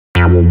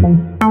Let's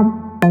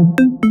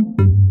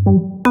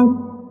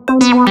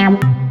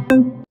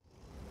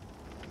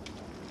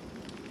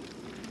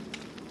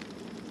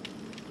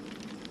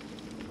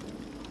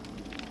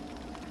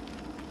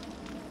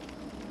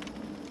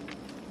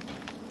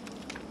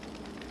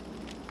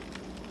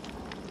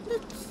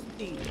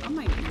see. I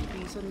might need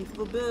these on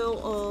for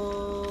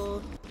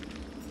Bill.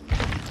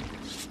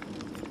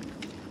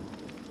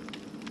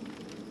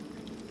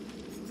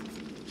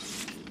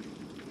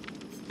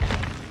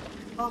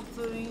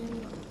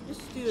 Offering.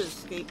 Let's do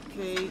escape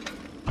cake.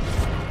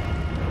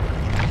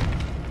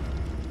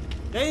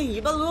 Hey,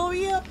 you better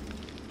hurry up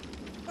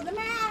for the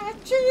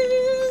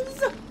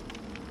matches.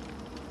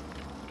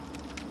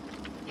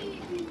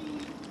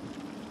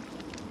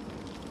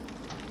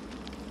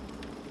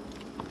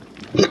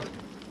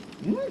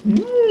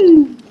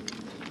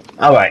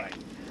 All right.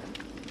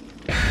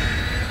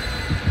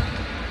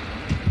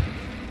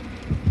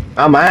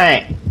 All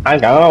right. I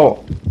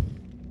go.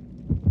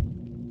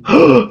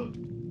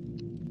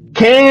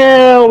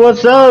 Cam,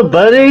 what's up,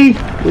 buddy?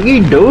 What are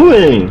you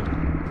doing?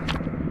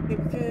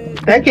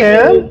 Hey,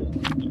 Cam.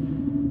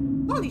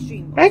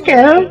 Hey,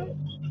 Cam.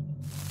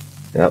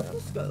 Yep.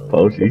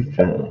 Posey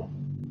time.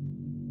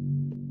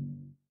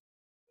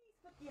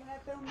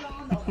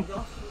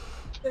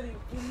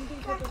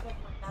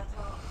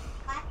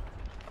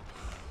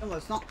 Oh,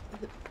 it's not.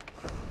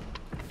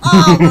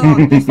 Oh, we're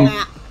on this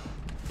map.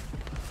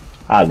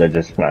 Ah, they're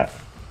just not.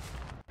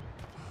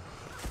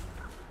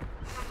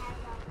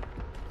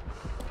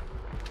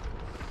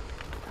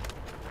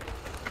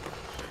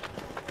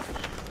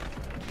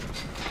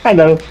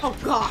 Hello. Oh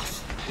gosh,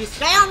 you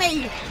scare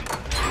me.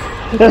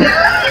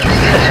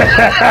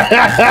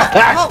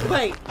 Oh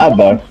wait.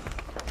 Hello.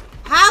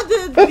 How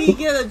did we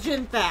get a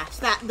gym fast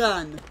that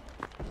done?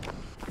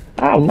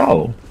 I don't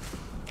know.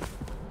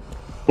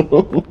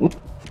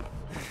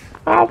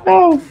 I don't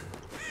know.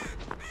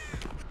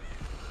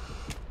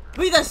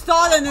 We just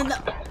started in the...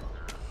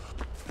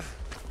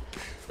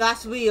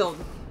 That's weird.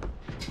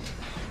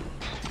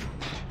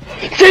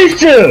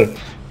 Sister!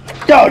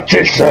 Don't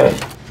sister!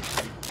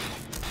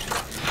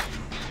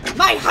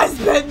 My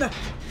husband!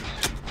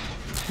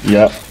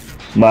 Yep.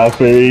 My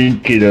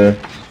friend killer.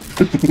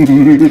 That's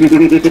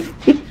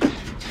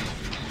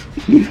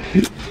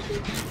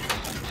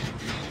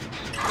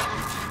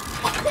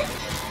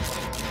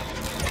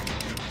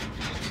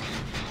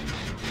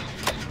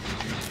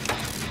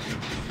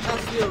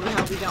weird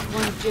how we got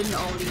one gym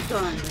already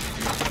done.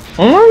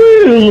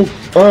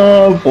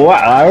 4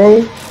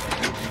 hours?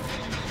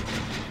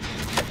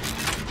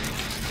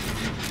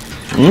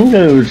 I'm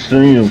gonna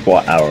stream in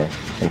 4 hours,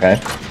 okay? Are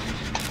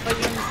you gonna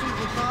sleep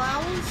for 4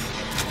 hours?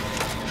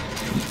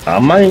 I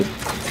might.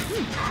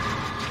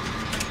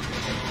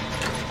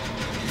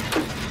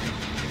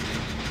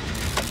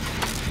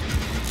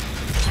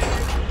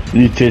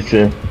 You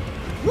sister.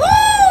 Woo!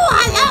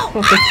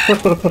 Hello!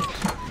 Ah!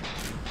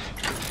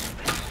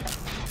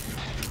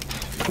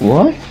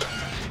 What?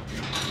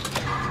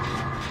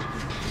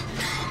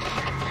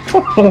 I'm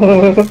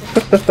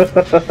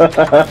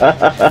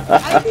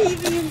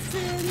deviant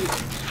sin.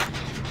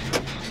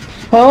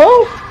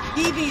 Huh?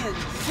 Deviant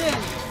sin.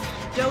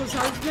 Joe's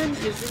husband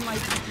is in my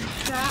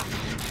chat.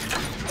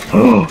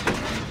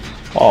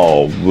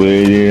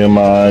 Already in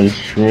my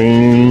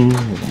stream.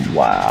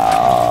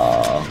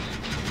 Wow.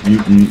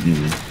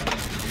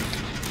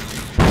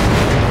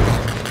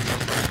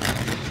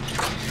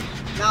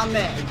 Now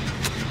Meg.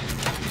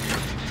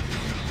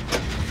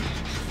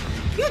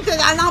 You did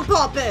that on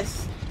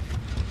purpose.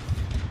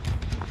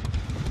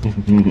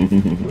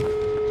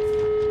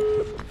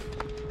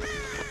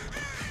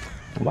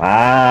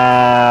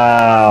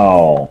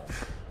 Wow.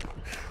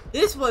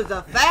 This was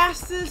the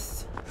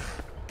fastest.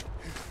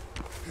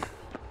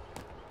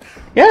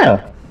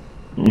 Yeah.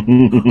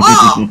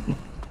 Oh!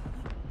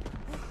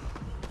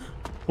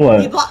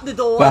 What? You blocked the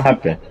door. What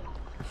happened?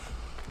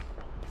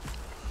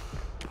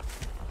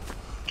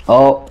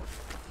 Oh.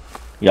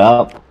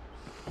 Yup.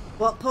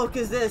 What perk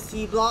is this?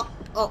 He blocked.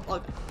 Oh,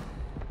 okay.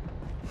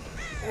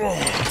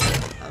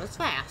 That was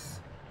fast.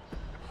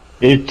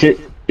 It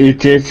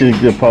just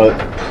is the part.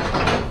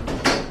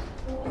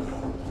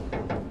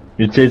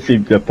 It just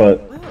is the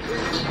part.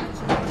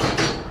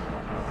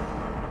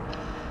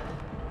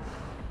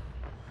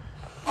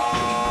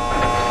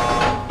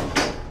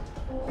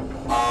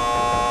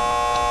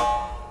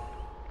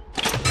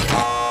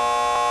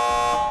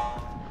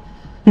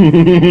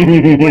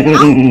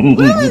 Wait,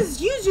 where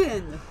is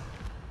Eugene?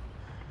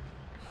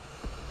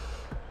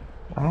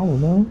 I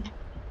don't know.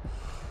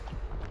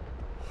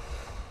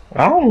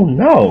 I don't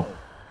know.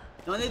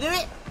 You wanna do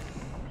it?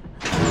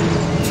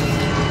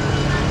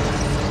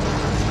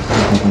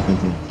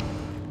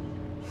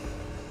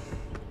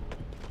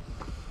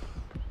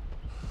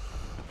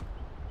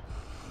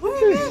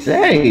 What's it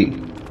say?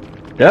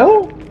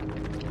 No?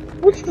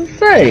 What's it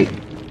say?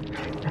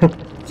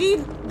 Gee,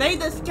 they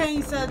just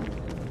came and said,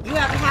 you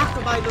have a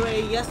hacker by the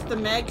way. Yes, the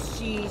Meg,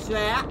 she's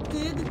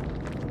reacted.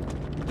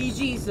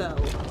 GG's though.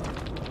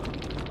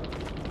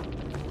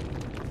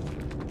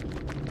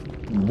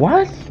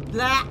 What?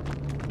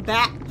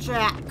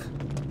 Backtrack.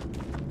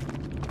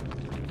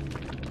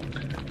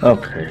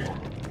 Okay.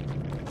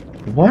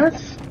 What?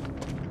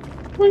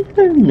 What does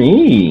that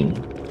mean?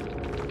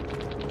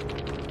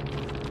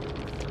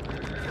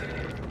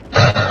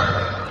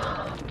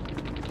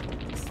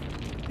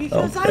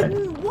 Because Okay. I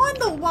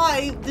wonder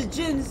why the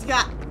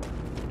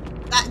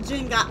that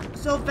gin got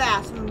so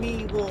fast when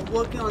we were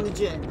working on the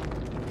gin.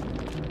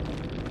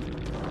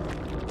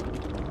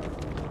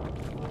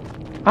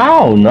 I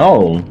don't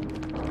know.